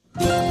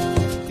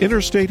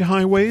Interstate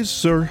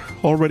highways are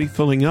already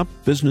filling up,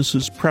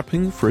 businesses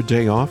prepping for a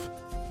day off.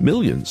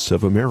 Millions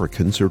of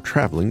Americans are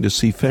traveling to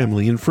see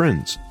family and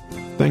friends.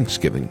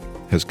 Thanksgiving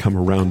has come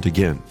around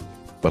again.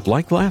 But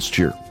like last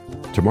year,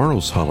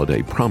 tomorrow's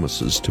holiday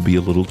promises to be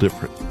a little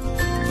different.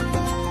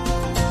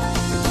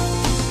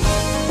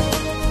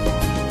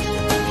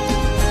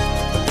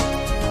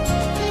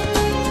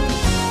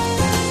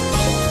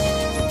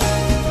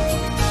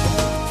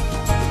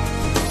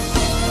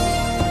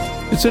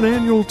 It's an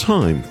annual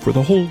time for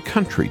the whole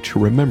country to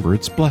remember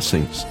its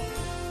blessings.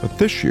 But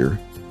this year,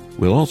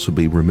 we'll also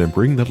be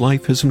remembering that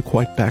life isn't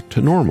quite back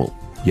to normal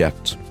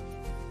yet.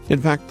 In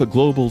fact, the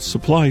global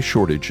supply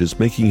shortage is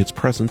making its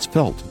presence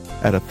felt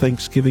at a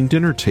Thanksgiving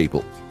dinner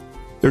table.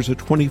 There's a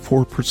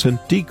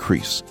 24%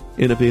 decrease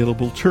in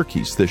available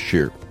turkeys this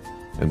year,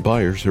 and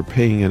buyers are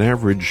paying an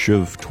average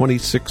of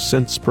 26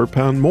 cents per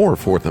pound more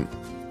for them.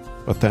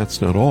 But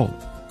that's not all.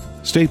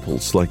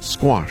 Staples like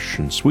squash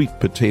and sweet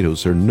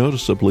potatoes are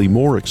noticeably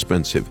more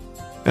expensive,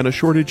 and a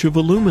shortage of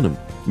aluminum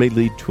may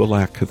lead to a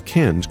lack of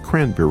canned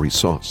cranberry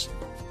sauce.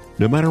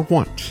 No matter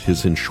what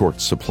is in short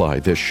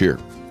supply this year,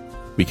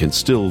 we can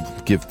still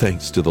give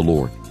thanks to the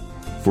Lord,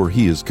 for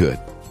He is good.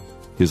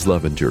 His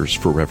love endures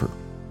forever.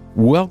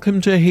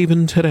 Welcome to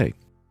Haven Today.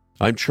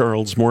 I'm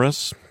Charles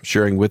Morris,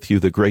 sharing with you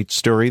the great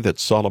story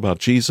that's all about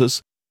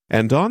Jesus.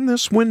 And on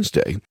this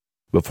Wednesday,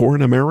 before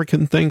an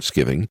American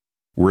Thanksgiving,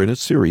 we're in a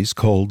series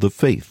called The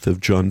Faith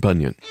of John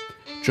Bunyan.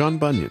 John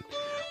Bunyan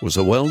was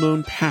a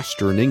well-known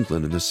pastor in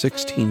England in the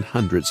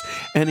 1600s,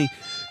 and he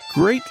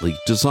greatly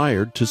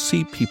desired to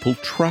see people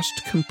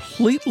trust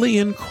completely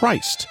in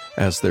Christ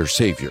as their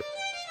Savior.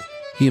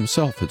 He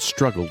himself had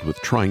struggled with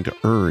trying to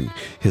earn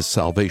his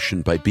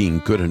salvation by being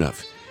good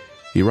enough.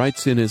 He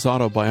writes in his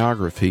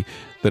autobiography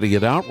that he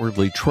had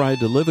outwardly tried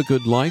to live a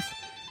good life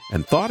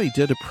and thought he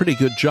did a pretty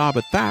good job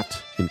at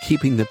that in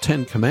keeping the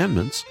 10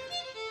 Commandments,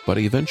 but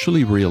he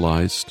eventually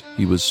realized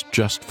he was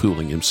just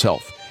fooling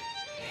himself.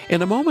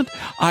 In a moment,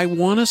 I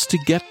want us to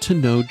get to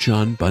know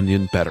John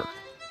Bunyan better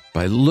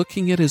by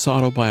looking at his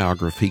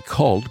autobiography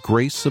called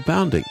Grace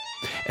Abounding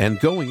and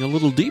going a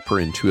little deeper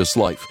into his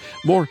life,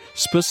 more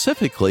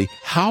specifically,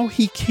 how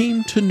he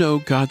came to know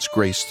God's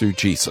grace through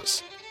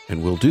Jesus.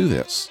 And we'll do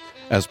this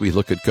as we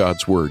look at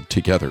God's Word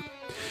together.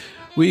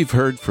 We've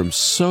heard from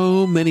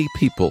so many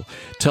people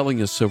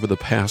telling us over the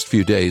past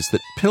few days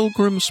that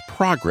Pilgrim's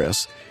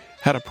Progress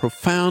had a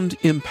profound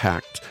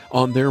impact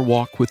on their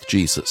walk with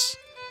Jesus.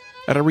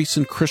 At a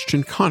recent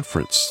Christian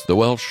conference, the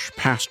Welsh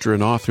pastor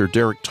and author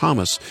Derek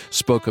Thomas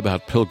spoke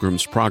about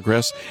Pilgrim's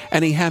Progress,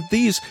 and he had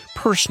these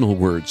personal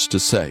words to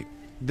say.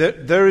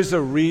 There is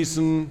a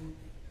reason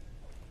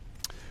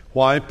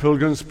why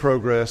Pilgrim's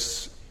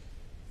Progress,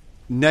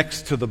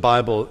 next to the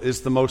Bible,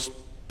 is the most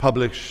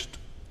published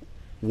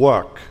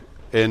work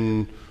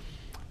in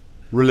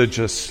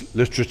religious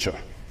literature.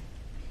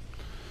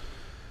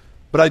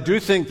 But I do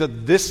think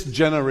that this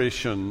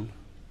generation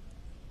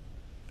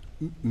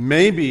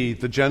may be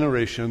the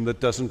generation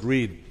that doesn't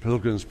read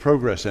Pilgrim's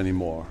Progress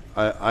anymore.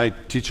 I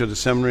teach at a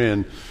seminary,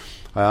 and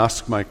I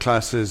ask my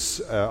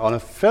classes on a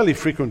fairly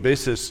frequent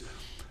basis,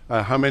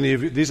 how many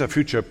of you, these are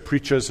future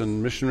preachers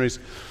and missionaries,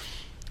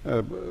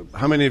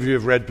 how many of you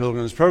have read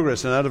Pilgrim's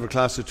Progress? And out of a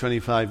class of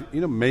 25,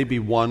 maybe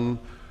one.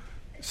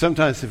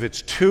 Sometimes if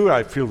it's two,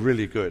 I feel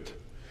really good.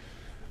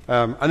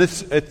 And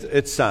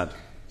it's sad.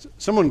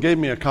 Someone gave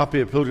me a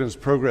copy of Pilgrim's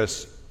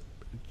Progress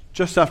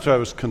just after I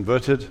was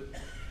converted,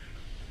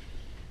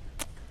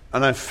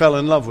 and I fell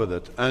in love with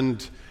it.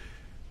 And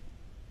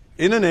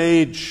in an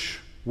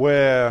age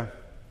where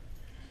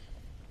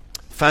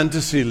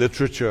fantasy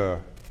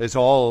literature is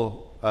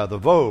all the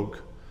vogue,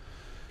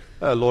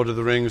 Lord of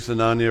the Rings, the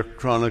Narnia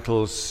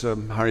Chronicles,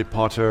 Harry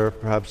Potter,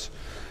 perhaps,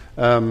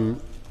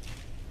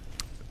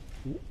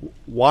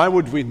 why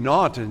would we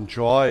not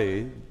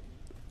enjoy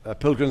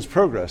Pilgrim's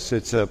Progress?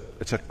 It's a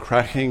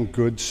cracking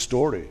good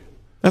story.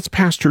 That's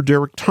Pastor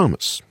Derek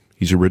Thomas.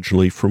 He's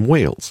originally from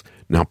Wales,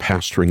 now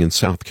pastoring in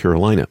South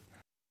Carolina.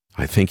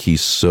 I think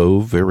he's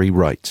so very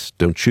right,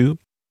 don't you?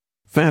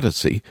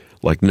 Fantasy,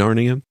 like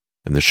Narnia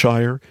and the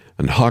Shire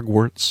and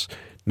Hogwarts,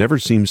 never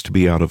seems to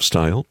be out of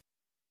style.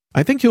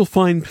 I think you'll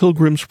find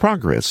Pilgrim's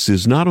Progress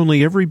is not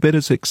only every bit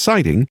as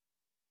exciting,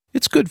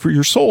 it's good for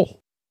your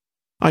soul.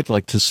 I'd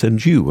like to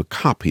send you a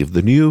copy of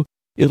the new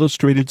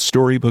illustrated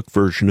storybook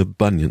version of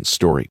Bunyan's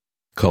story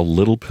called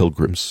Little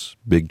Pilgrim's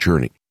Big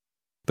Journey.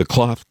 The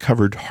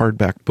cloth-covered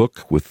hardback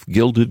book with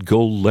gilded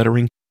gold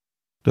lettering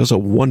does a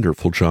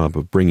wonderful job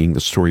of bringing the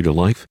story to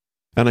life,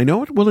 and I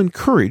know it will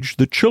encourage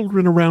the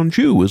children around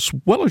you as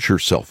well as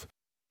yourself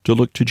to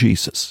look to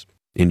Jesus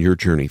in your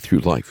journey through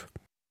life.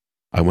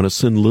 I want to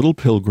send Little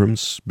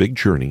Pilgrim's Big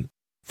Journey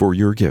for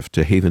your gift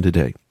to Haven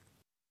today.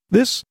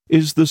 This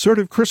is the sort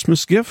of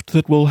Christmas gift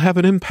that will have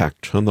an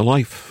impact on the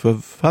life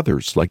of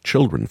others like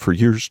children for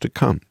years to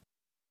come.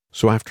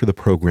 So after the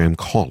program,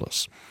 call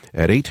us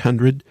at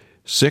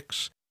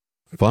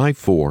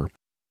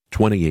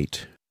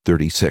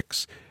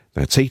 800-654-2836.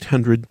 That's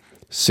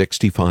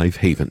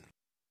 800-65-HAVEN.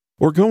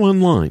 Or go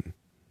online,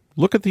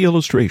 look at the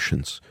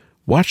illustrations,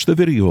 watch the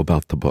video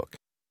about the book,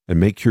 and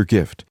make your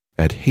gift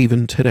at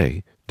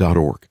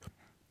haventoday.org.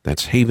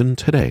 That's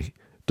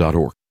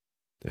haventoday.org.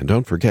 And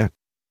don't forget,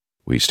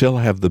 we still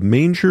have the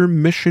Manger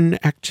Mission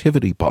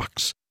Activity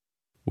Box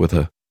with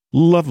a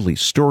lovely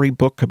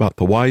storybook about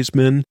the wise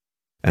men,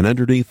 and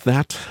underneath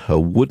that, a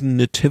wooden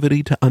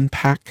nativity to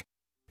unpack.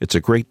 It's a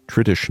great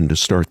tradition to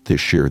start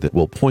this year that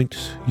will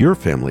point your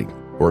family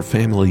or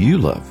family you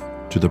love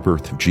to the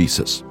birth of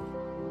Jesus.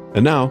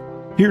 And now,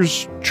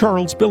 here's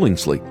Charles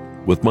Billingsley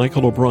with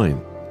Michael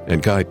O'Brien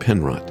and Guy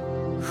Penrod.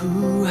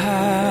 Who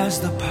has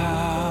the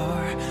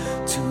power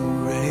to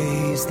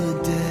raise the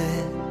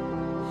dead?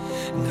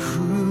 And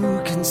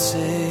who can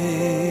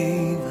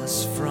save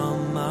us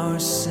from our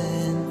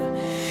sin?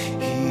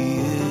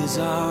 He is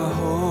our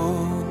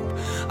hope,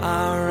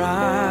 our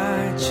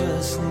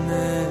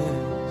righteousness.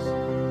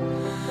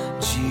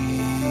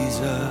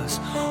 Jesus,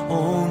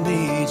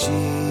 only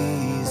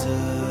Jesus.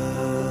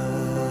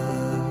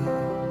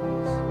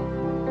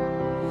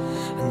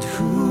 And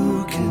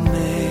who can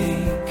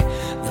make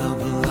the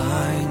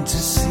blind to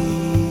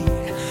see?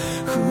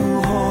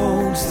 Who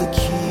holds the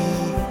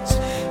keys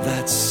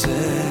that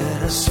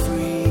set us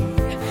free?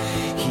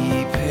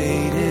 He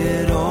paid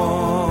it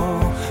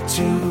all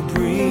to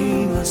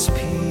bring us peace.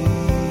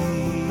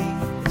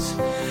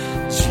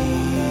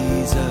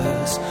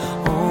 Jesus,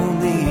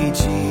 only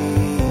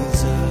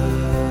Jesus.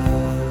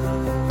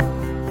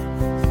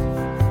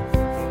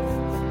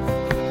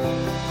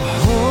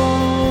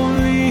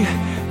 Holy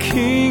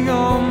King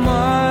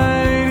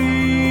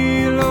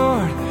Almighty,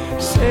 Lord,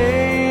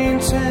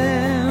 saints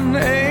and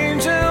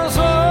angels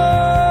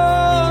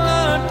all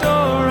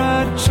adore.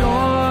 I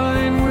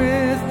join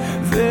with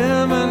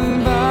them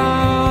and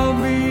bow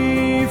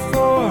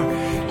before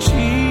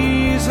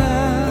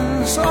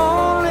Jesus,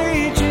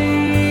 only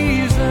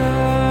Jesus.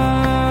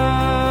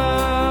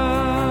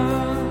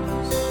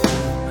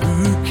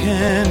 Who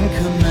can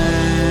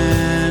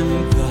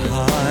command the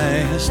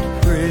highest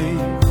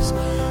praise?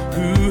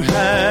 Who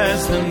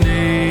has the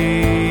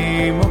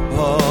name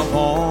above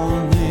all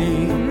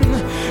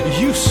names?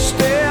 You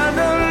stand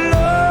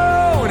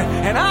alone,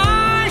 and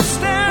I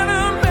stand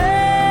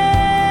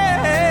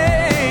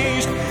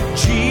amazed.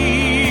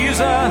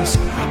 Jesus,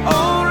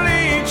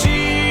 only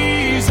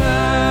Jesus.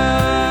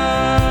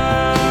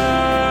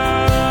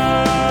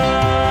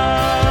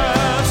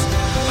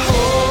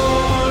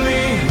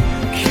 Holy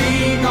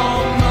King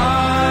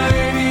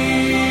Almighty,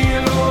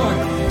 Lord,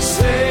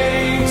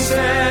 saints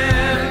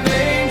and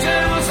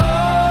angels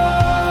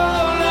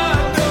all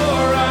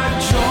adore. I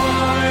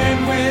join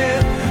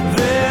with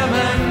them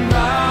and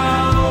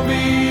bow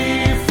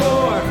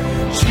before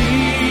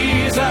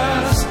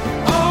Jesus,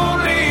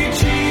 only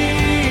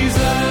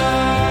Jesus.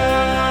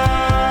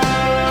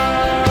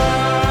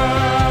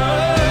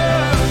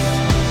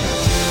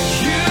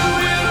 You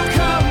will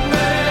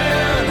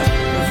command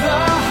the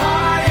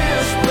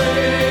highest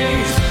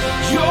praise.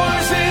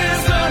 Yours is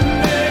the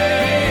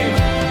name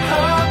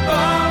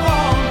above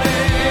all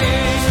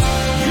names.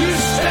 You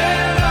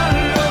stand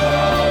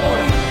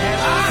alone, and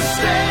I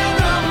stand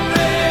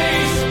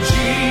amazed.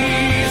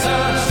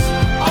 Jesus,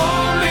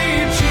 only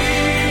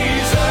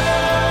Jesus.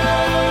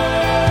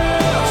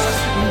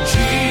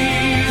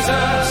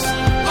 Jesus,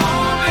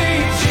 only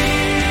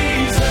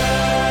Jesus.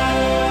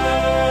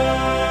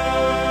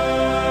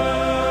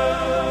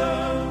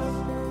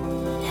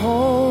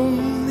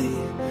 Holy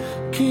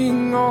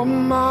King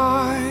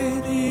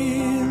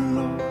Almighty,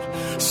 Lord,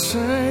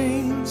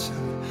 saints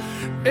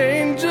and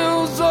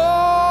angels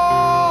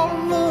all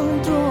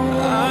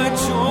adore. I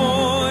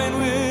join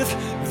with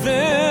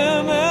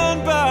them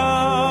and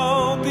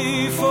bow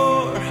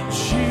before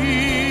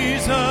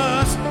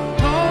Jesus,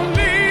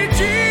 only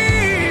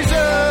Jesus.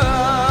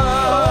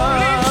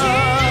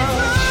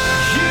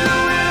 You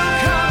will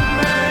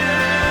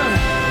command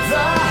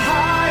the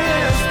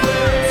highest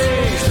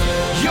praise.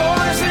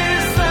 Yours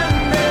is the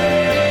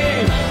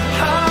name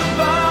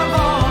above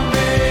all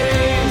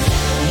names.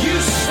 You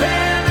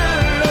stand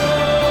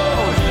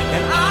alone,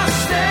 and I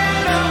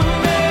stand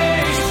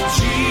amazed.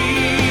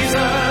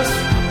 Jesus,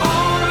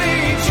 only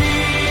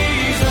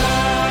Jesus.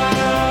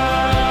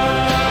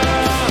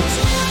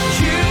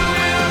 You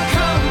will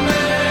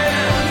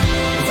command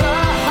the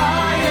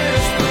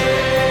highest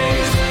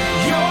praise.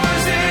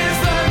 Yours is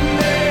the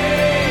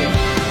name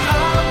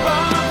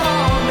above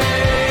all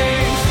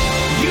names.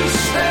 You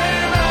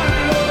stand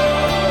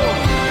alone,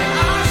 and I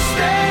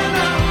stand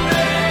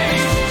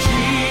amazed.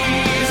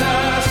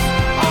 Jesus,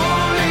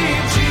 only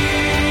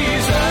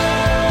Jesus.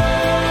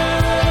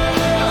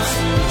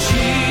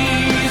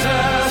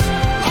 Jesus,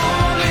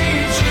 only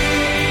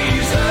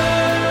Jesus.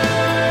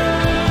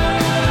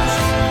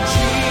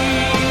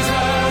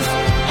 Jesus,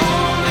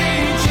 only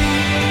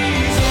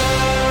Jesus.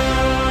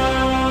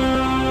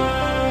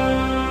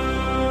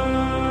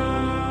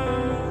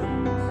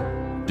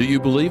 Do you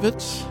believe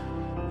it?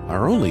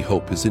 Our only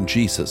hope is in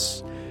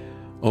Jesus.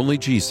 Only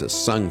Jesus,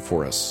 sung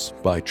for us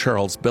by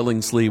Charles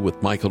Billingsley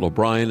with Michael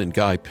O'Brien and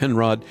Guy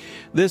Penrod.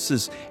 This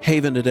is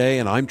Haven Today,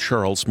 and I'm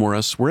Charles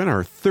Morris. We're in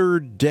our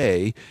third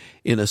day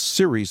in a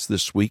series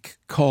this week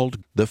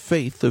called The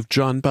Faith of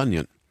John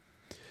Bunyan.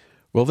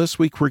 Well, this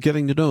week we're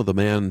getting to know the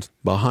man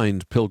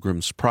behind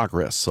Pilgrim's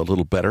Progress a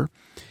little better.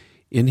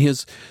 In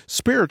his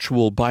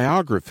spiritual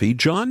biography,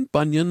 John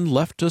Bunyan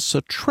left us a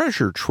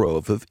treasure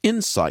trove of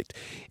insight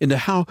into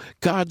how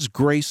God's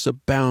grace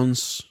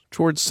abounds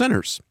towards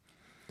sinners.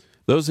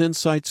 Those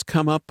insights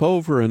come up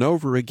over and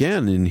over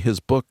again in his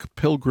book,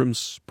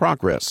 Pilgrim's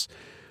Progress.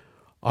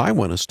 I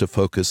want us to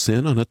focus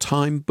in on a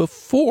time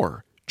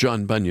before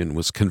John Bunyan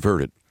was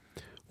converted,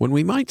 when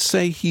we might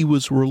say he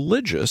was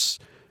religious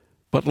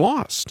but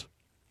lost.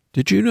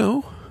 Did you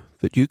know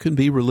that you can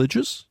be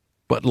religious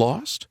but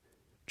lost?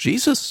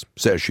 Jesus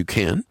says you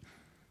can.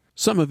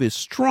 Some of his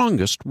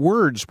strongest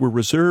words were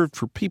reserved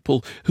for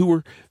people who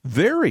were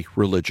very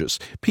religious,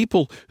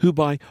 people who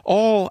by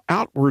all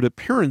outward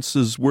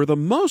appearances were the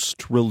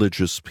most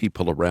religious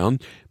people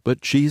around,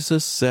 but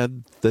Jesus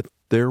said that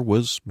there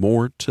was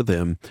more to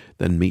them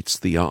than meets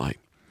the eye.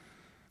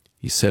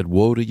 He said,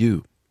 "Woe to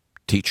you,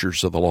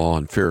 teachers of the law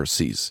and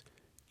Pharisees,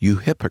 you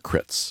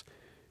hypocrites!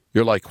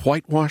 You're like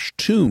whitewashed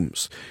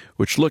tombs,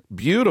 which look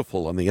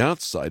beautiful on the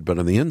outside, but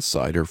on the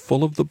inside are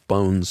full of the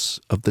bones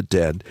of the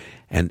dead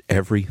and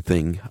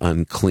everything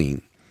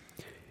unclean."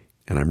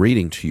 And I'm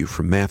reading to you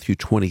from Matthew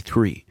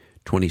 23,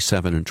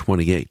 27 and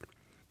 28.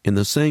 In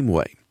the same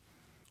way,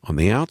 on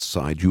the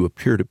outside you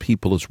appear to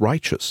people as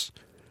righteous,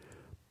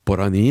 but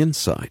on the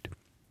inside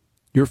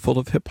you're full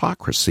of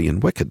hypocrisy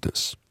and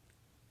wickedness.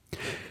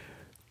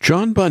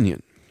 John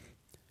Bunyan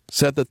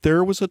said that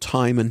there was a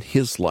time in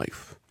his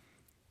life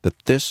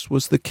that this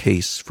was the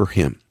case for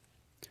him.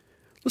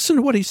 Listen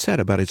to what he said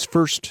about his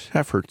first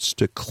efforts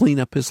to clean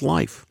up his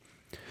life.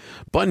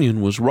 Bunyan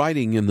was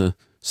writing in the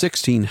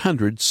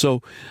 1600s,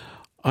 so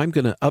I'm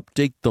going to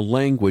update the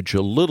language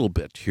a little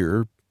bit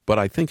here, but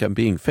I think I'm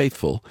being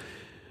faithful.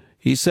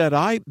 He said,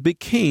 "I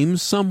became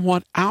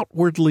somewhat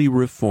outwardly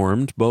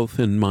reformed, both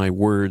in my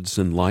words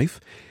and life,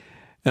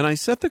 and I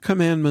set the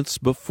commandments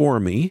before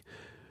me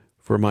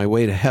for my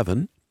way to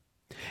heaven,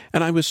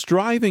 and I was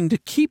striving to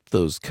keep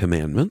those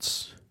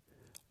commandments.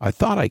 I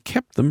thought I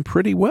kept them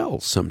pretty well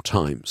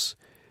sometimes,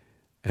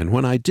 and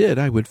when I did,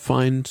 I would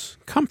find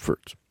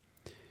comfort.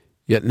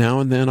 Yet now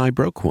and then I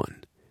broke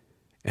one,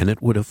 and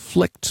it would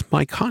afflict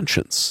my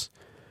conscience.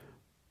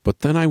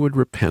 But then I would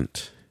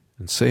repent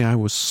and say I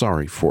was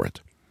sorry for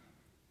it.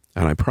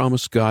 And I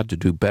promised God to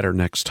do better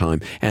next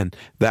time, and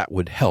that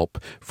would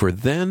help, for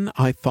then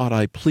I thought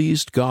I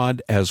pleased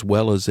God as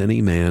well as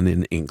any man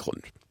in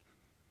England."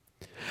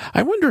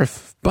 I wonder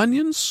if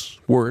Bunyan's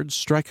words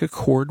strike a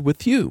chord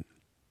with you.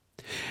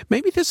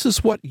 Maybe this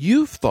is what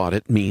you've thought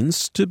it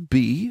means to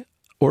be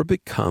or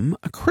become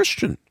a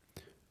Christian.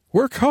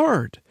 Work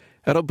hard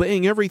at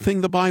obeying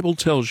everything the Bible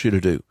tells you to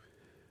do.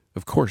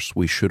 Of course,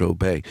 we should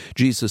obey.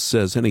 Jesus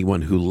says,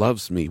 "Anyone who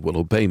loves me will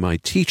obey my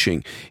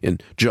teaching," in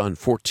John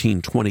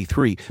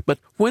 14:23. But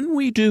when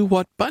we do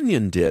what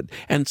Bunyan did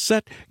and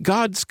set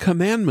God's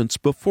commandments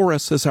before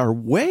us as our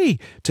way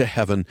to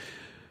heaven,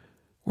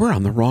 we're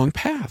on the wrong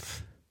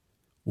path.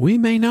 We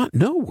may not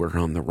know we're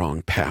on the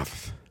wrong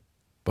path,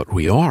 but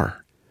we are.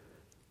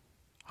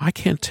 I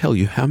can't tell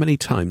you how many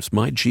times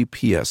my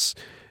GPS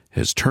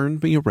has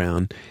turned me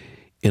around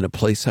in a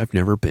place I've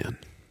never been.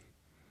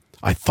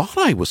 I thought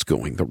I was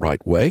going the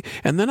right way,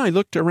 and then I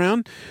looked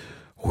around.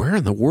 Where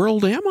in the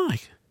world am I?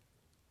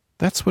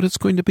 That's what it's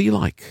going to be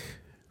like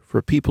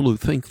for people who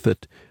think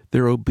that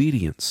their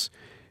obedience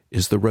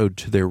is the road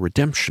to their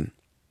redemption.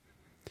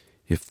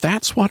 If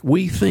that's what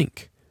we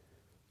think,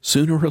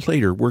 sooner or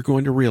later we're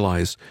going to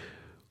realize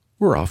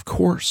we're off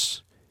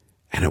course,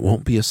 and it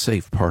won't be a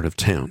safe part of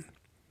town.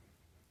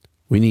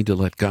 We need to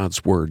let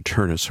God's Word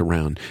turn us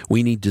around.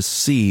 We need to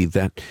see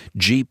that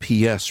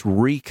GPS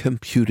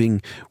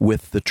recomputing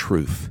with the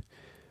truth.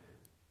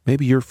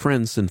 Maybe your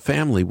friends and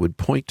family would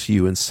point to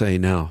you and say,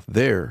 "Now,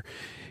 there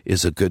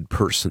is a good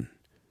person."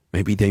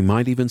 Maybe they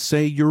might even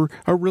say you're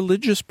a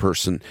religious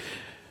person.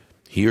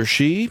 He or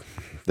she,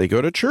 they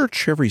go to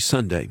church every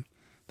Sunday.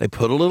 They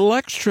put a little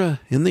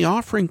extra in the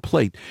offering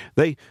plate.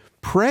 They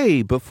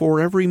pray before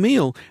every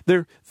meal.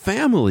 Their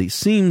family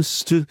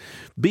seems to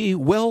be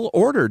well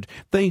ordered.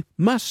 They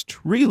must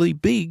really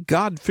be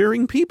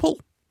God-fearing people.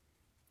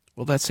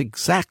 Well, that's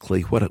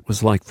exactly what it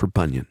was like for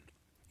Bunyan.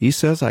 He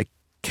says, "I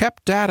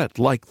kept at it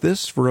like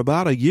this for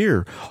about a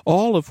year,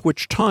 all of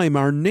which time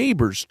our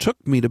neighbors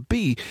took me to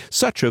be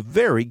such a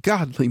very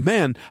godly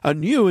man, a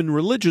new and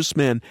religious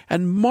man,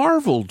 and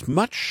marveled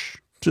much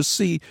to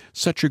see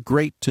such a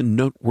great and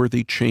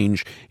noteworthy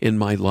change in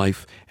my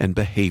life and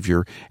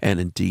behavior." And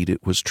indeed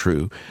it was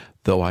true,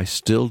 though I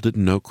still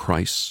didn't know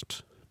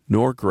Christ,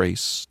 nor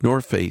grace,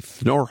 nor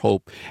faith, nor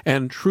hope,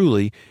 and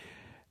truly,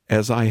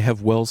 as I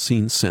have well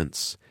seen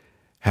since,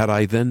 had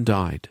I then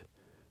died,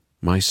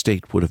 my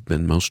state would have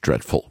been most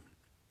dreadful.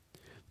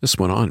 This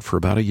went on for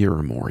about a year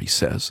or more, he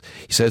says.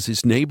 He says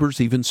his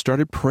neighbors even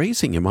started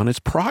praising him on his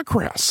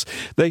progress.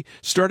 They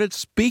started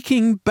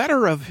speaking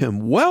better of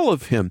him, well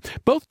of him,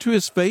 both to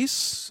his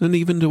face and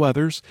even to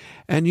others.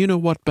 And you know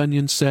what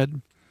Bunyan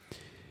said?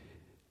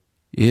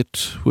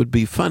 It would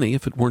be funny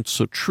if it weren't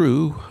so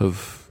true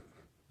of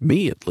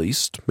me, at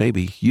least,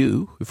 maybe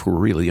you, if we're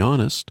really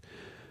honest.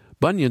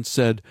 Bunyan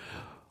said,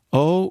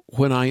 "Oh,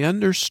 when I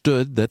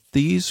understood that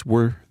these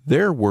were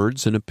their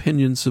words and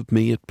opinions of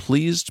me, it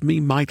pleased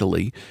me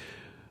mightily,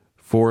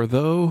 for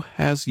though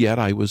as yet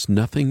I was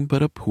nothing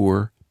but a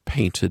poor,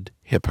 painted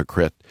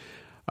hypocrite,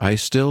 I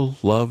still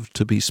loved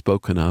to be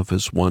spoken of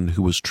as one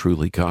who was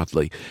truly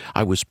godly.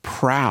 I was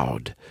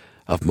proud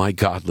of my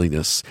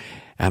godliness,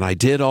 and I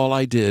did all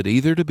I did,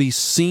 either to be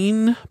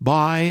seen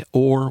by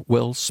or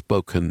well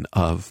spoken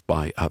of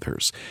by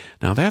others."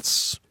 Now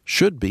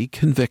should be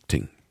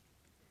convicting.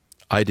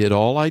 I did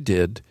all I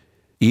did,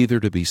 either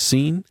to be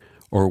seen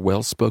or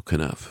well spoken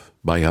of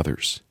by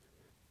others.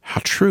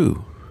 How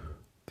true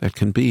that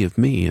can be of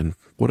me, and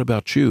what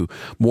about you?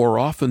 More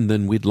often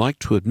than we'd like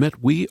to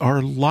admit, we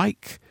are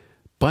like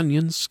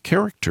Bunyan's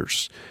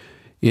characters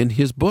in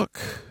his book,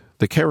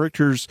 the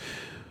characters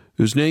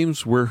whose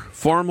names were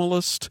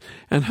formalist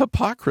and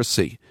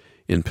hypocrisy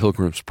in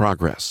Pilgrim's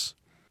Progress.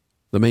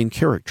 The main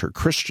character,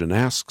 Christian,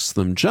 asks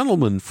them,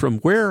 "Gentlemen, from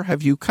where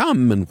have you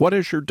come, and what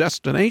is your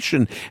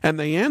destination?" And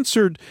they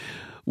answered,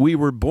 "We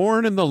were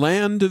born in the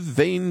land of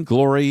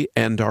vainglory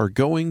and are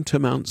going to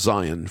Mount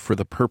Zion for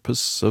the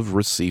purpose of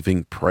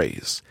receiving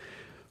praise."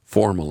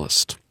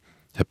 Formalist,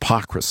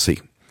 hypocrisy.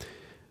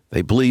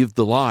 They believed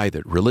the lie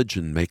that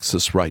religion makes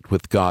us right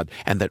with God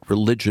and that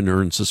religion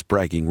earns us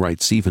bragging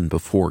rights even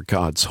before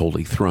God's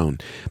holy throne.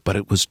 But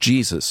it was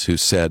Jesus who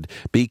said,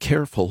 "Be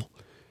careful.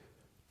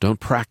 Don't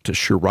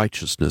practice your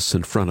righteousness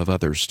in front of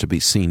others to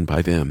be seen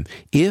by them.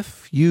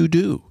 If you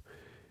do,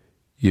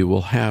 you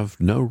will have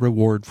no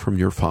reward from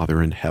your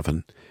Father in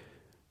heaven."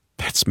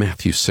 That's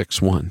Matthew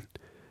 6:1.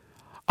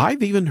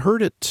 I've even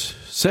heard it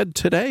said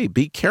today,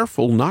 be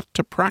careful not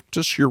to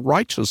practice your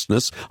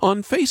righteousness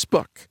on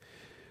Facebook.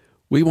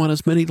 We want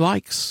as many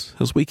likes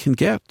as we can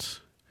get,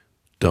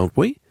 don't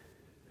we?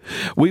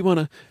 We want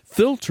to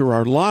filter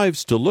our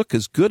lives to look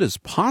as good as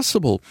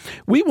possible.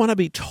 We want to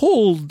be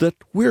told that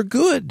we're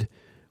good,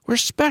 we're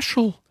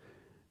special,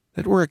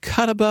 that we're a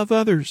cut above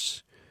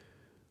others.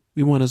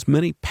 We want as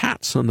many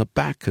pats on the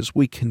back as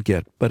we can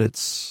get, but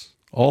it's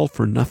all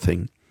for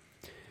nothing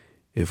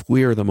if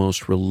we are the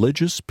most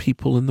religious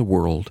people in the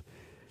world,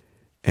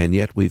 and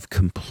yet we've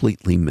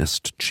completely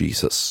missed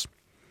Jesus.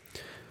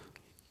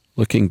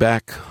 Looking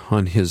back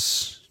on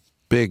his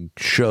big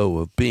show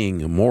of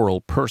being a moral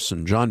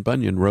person, John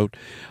Bunyan wrote,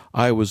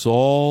 "I was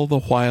all the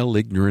while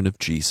ignorant of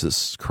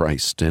Jesus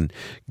Christ and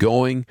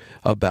going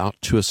about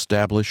to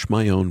establish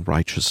my own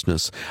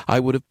righteousness. I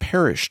would have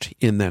perished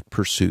in that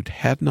pursuit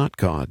had not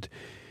God,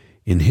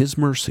 in his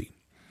mercy,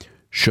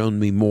 shown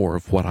me more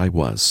of what I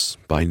was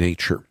by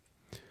nature."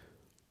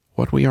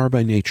 What we are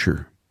by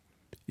nature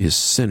is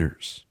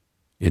sinners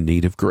in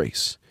need of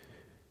grace.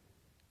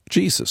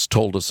 Jesus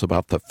told us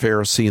about the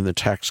Pharisee and the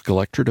tax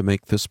collector to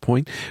make this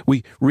point.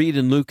 We read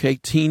in Luke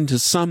 18, "To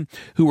some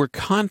who were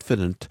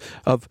confident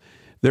of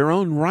their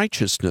own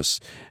righteousness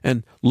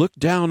and looked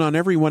down on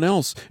everyone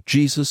else,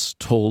 Jesus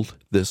told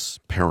this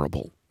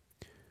parable.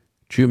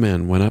 Two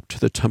men went up to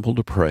the temple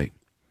to pray.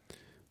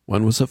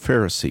 One was a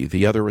Pharisee,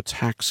 the other a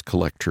tax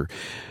collector.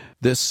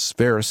 This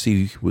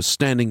Pharisee was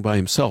standing by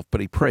himself, but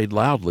he prayed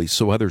loudly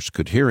so others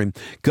could hear him.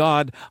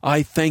 "God,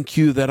 I thank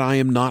you that I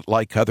am not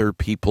like other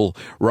people,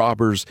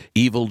 robbers,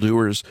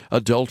 evildoers,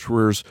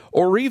 adulterers,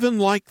 or even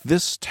like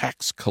this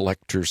tax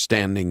collector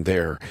standing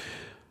there.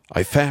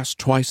 I fast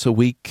twice a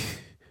week.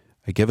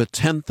 I give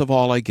 1/10 of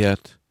all I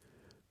get."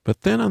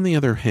 But then, on the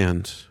other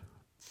hand,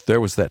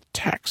 there was that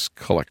tax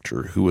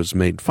collector who was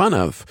made fun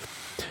of.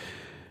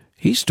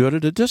 He stood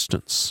at a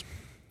distance.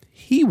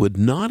 He would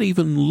not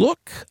even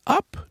look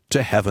up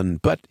to heaven,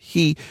 but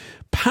he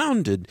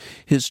pounded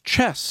his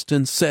chest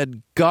and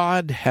said,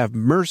 "God, have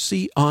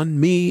mercy on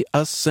me,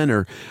 a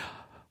sinner."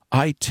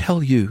 "I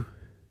tell you,"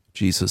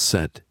 Jesus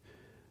said,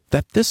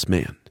 "that this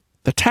man,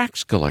 the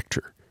tax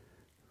collector,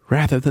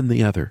 rather than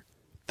the other,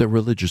 the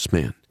religious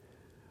man,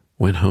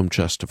 went home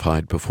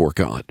justified before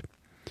God.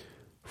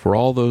 For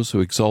all those who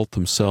exalt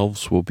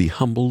themselves will be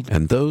humbled,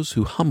 and those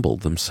who humble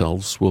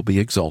themselves will be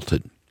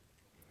exalted."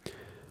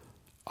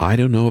 I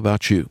don't know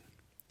about you,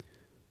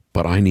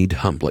 but I need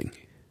humbling.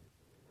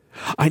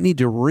 I need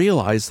to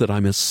realize that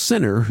I'm a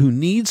sinner who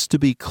needs to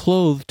be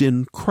clothed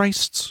in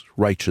Christ's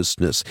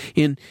righteousness,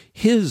 in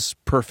his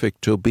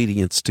perfect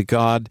obedience to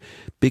God,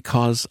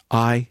 because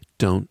I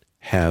don't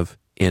have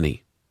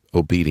any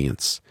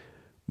obedience,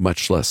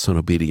 much less an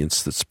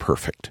obedience that's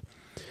perfect.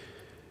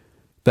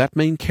 That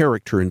main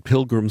character in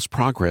Pilgrim's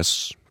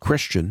Progress,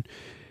 Christian,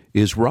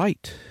 is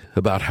right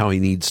about how he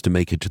needs to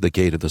make it to the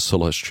gate of the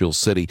celestial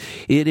city.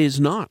 It is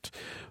not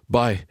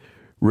by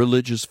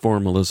religious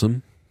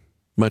formalism,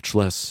 much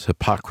less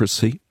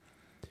hypocrisy.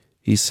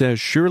 He says,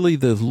 "Surely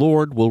the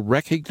Lord will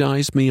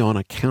recognize me on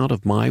account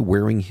of my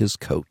wearing his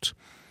coat."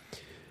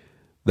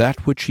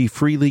 that which he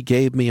freely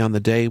gave me on the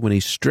day when he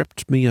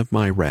stripped me of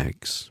my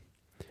rags.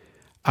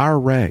 Our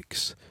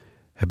rags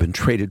have been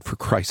traded for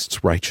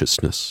Christ's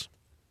righteousness.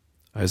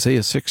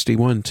 Isaiah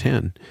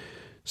 61:10,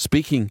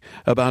 speaking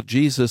about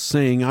Jesus,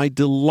 saying, I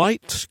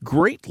delight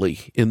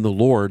greatly in the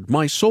Lord.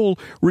 My soul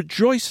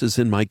rejoices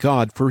in my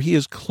God, for he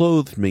has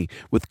clothed me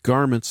with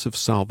garments of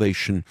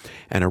salvation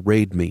and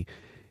arrayed me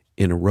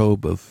in a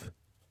robe of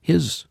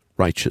his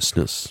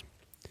righteousness.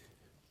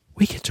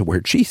 We get to wear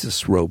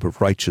Jesus' robe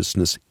of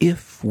righteousness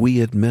if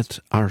we admit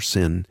our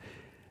sin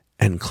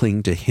and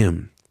cling to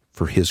him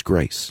for his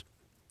grace.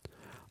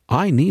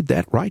 I need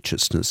that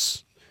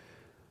righteousness.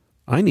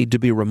 I need to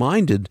be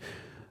reminded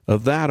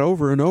of that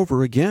over and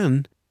over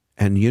again.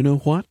 And you know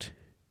what?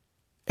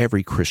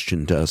 Every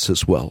Christian does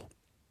as well,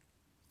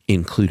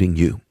 including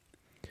you.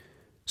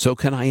 So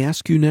can I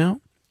ask you now,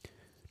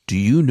 do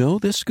you know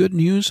this good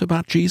news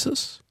about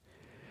Jesus?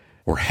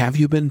 Or have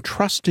you been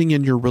trusting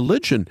in your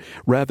religion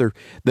rather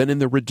than in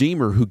the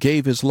Redeemer who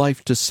gave his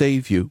life to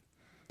save you?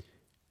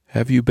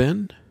 Have you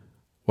been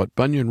what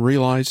Bunyan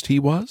realized he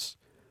was?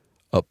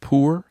 A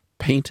poor,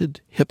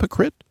 painted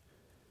hypocrite?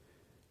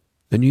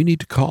 Then you need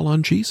to call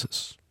on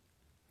Jesus.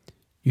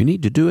 You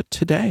need to do it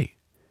today.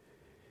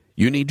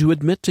 You need to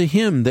admit to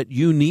him that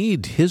you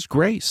need his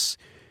grace.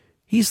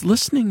 He's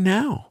listening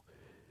now,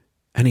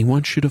 and he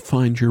wants you to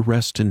find your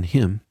rest in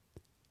him,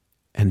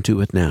 and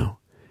do it now.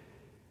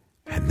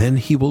 And then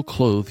he will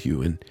clothe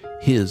you in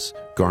his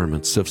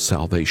garments of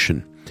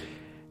salvation,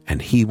 and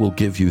he will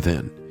give you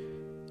then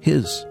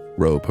his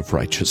robe of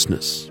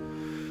righteousness.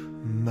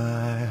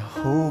 My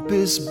hope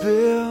is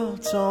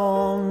built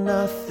on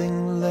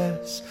nothing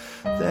less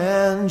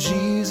than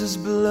Jesus'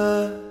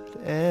 blood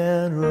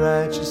and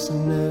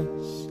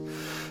righteousness.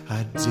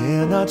 I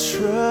dare not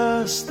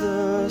trust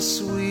the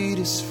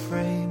sweetest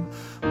frame,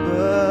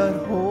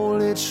 but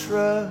wholly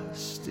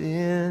trust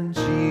in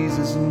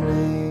Jesus'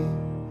 name.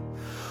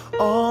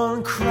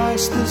 On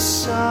Christ the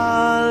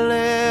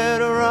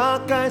solid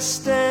rock I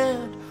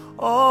stand,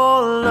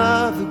 all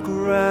other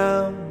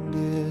ground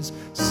is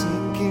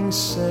sinking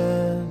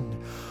sand.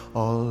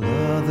 All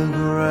other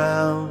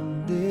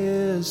ground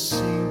is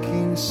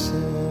sinking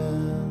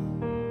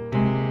sand.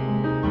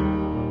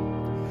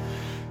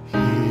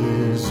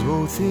 His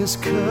oath, his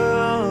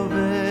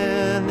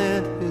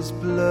covenant, his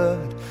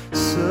blood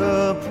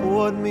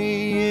support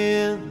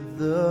me in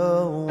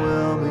the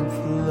whelming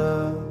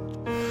flood.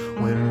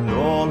 When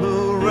all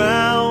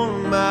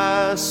around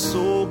my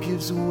soul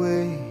gives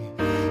way,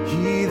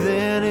 he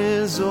then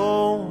is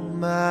all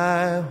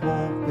my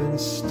hope and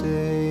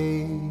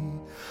stay.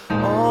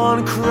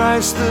 On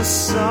Christ the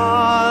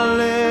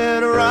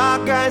solid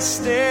rock I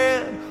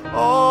stand,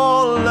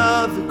 all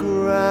other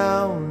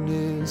ground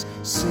is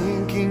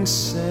sinking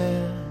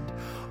sand.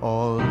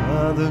 All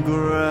other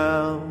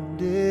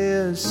ground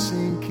is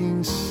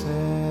sinking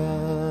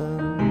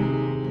sand.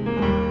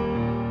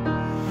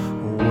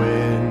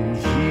 When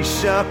he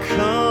shall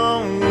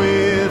come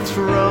with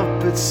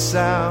trumpet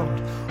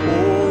sound,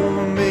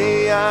 oh,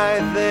 may I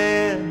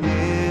then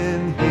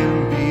in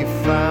him be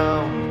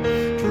found,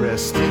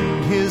 dressed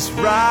in his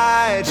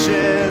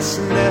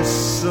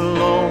righteousness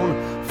alone,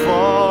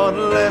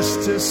 faultless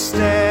to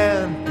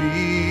stand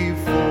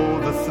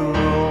before the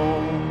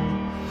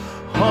throne.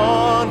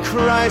 On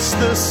Christ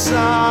the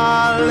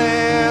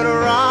solid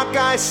rock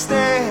I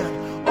stand,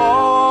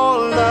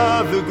 all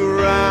of the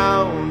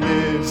ground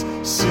is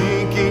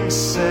sinking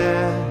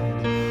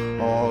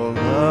sand. All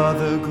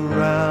other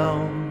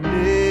ground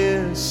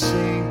is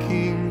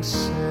sinking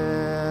sand.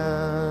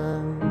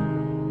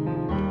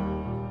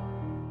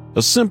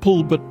 A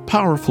simple but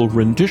powerful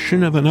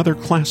rendition of another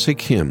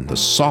classic hymn, The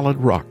Solid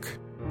Rock,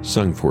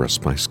 sung for us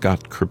by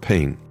Scott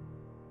Kerpane.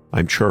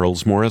 I'm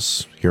Charles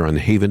Morris, here on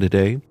Haven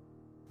Today,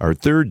 our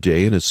third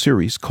day in a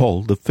series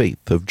called The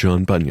Faith of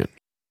John Bunyan.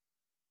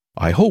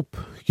 I hope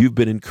you've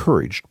been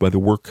encouraged by the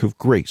work of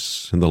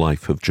grace in the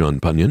life of John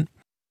Bunyan,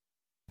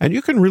 and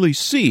you can really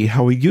see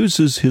how he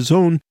uses his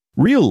own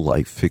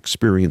real-life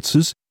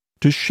experiences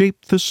to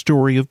shape the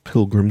story of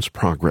Pilgrim's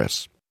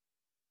Progress.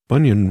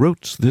 Bunyan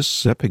wrote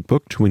this epic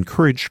book to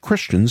encourage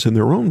Christians in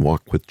their own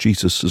walk with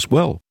Jesus as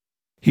well.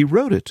 He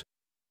wrote it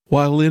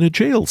while in a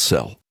jail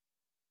cell.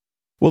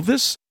 Well,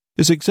 this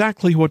is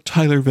exactly what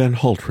Tyler Van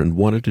Haltren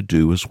wanted to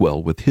do as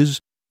well with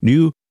his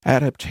new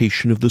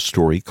adaptation of the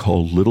story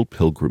called Little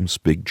Pilgrim's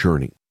Big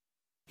Journey.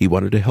 He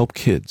wanted to help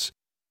kids,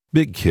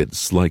 big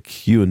kids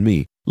like you and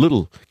me,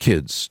 little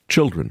kids,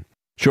 children,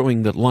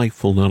 showing that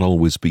life will not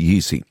always be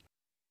easy.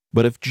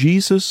 But if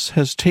Jesus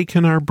has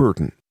taken our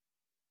burden,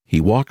 he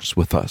walks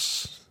with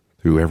us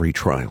through every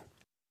trial.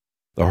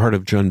 The heart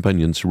of John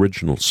Bunyan's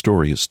original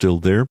story is still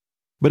there,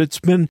 but it's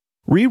been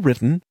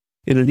rewritten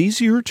in an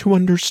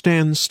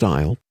easier-to-understand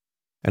style,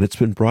 and it's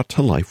been brought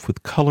to life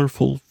with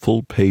colorful,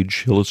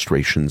 full-page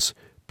illustrations,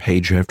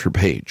 page after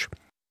page.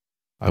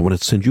 I want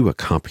to send you a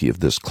copy of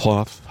this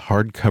cloth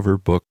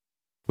hardcover book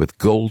with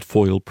gold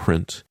foil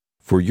print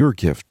for your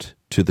gift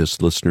to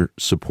this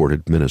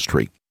listener-supported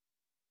ministry.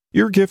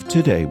 Your gift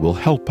today will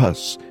help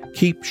us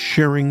keep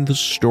sharing the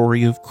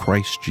story of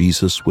Christ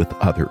Jesus with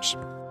others.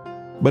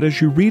 But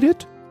as you read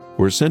it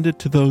or send it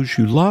to those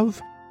you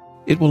love,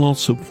 it will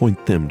also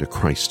point them to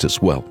Christ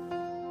as well.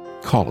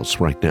 Call us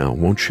right now,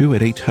 won't you,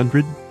 at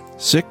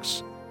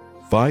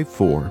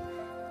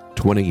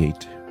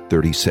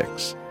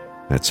 800-654-2836.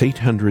 That's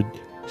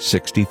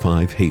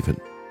 800-65-HAVEN.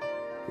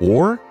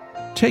 Or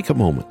take a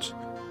moment.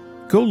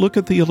 Go look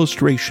at the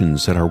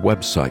illustrations at our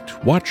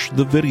website, watch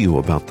the video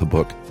about the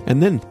book,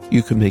 and then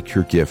you can make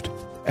your gift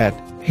at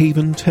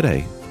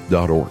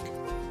haventoday.org.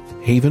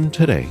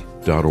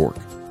 haventoday.org.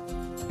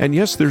 And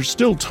yes, there's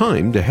still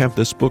time to have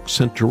this book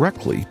sent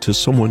directly to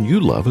someone you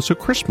love as a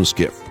Christmas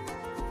gift.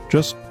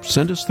 Just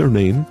send us their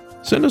name,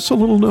 send us a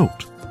little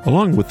note,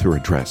 along with their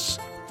address,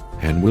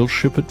 and we'll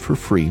ship it for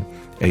free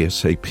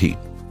ASAP.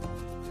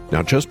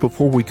 Now, just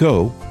before we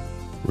go,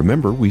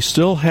 remember, we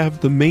still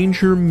have the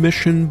Manger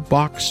Mission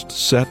boxed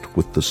set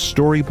with the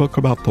storybook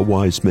about the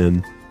wise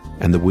men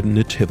and the wooden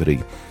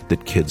nativity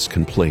that kids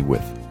can play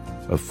with.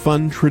 A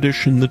fun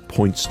tradition that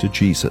points to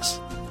Jesus,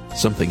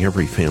 something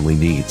every family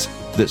needs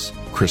this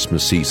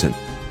Christmas season.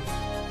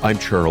 I'm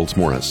Charles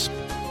Morris.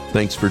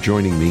 Thanks for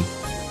joining me.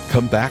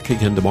 Come back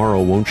again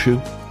tomorrow, won't you?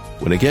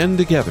 When again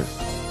together,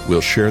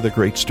 we'll share the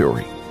great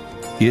story.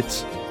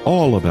 It's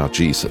all about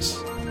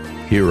Jesus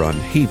here on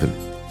Haven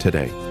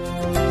Today.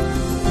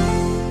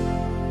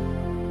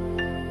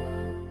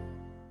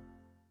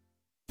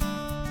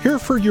 Here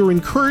for your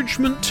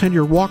encouragement and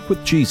your walk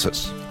with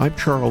Jesus. I'm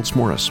Charles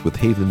Morris with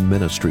Haven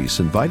Ministries,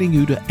 inviting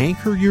you to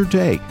anchor your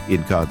day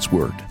in God's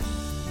Word.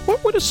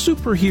 What would a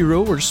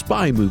superhero or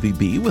spy movie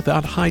be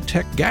without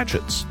high-tech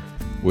gadgets?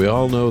 We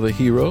all know the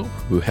hero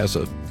who has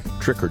a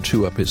trick or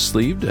two up his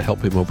sleeve to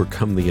help him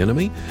overcome the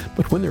enemy,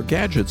 but when their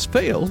gadgets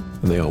fail,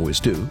 and they always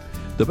do,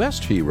 the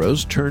best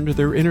heroes turn to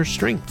their inner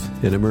strength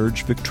and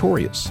emerge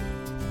victorious.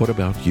 What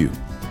about you?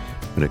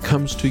 When it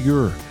comes to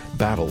your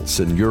battles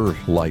in your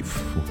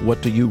life,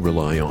 what do you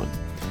rely on?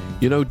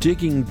 You know,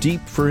 digging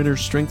deep for inner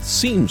strength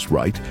seems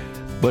right,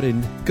 but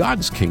in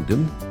God's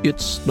kingdom,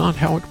 it's not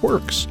how it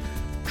works.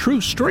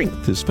 True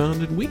strength is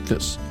found in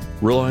weakness,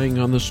 relying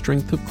on the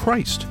strength of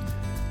Christ.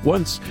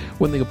 Once,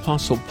 when the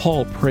Apostle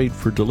Paul prayed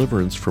for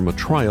deliverance from a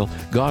trial,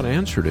 God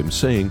answered him,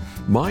 saying,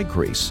 "My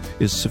grace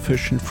is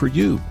sufficient for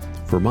you,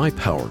 for my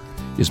power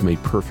is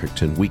made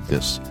perfect in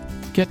weakness."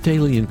 Get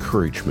daily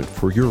encouragement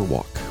for your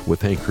walk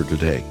with Anchor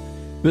today.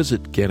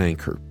 Visit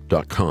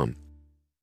getanchor.com.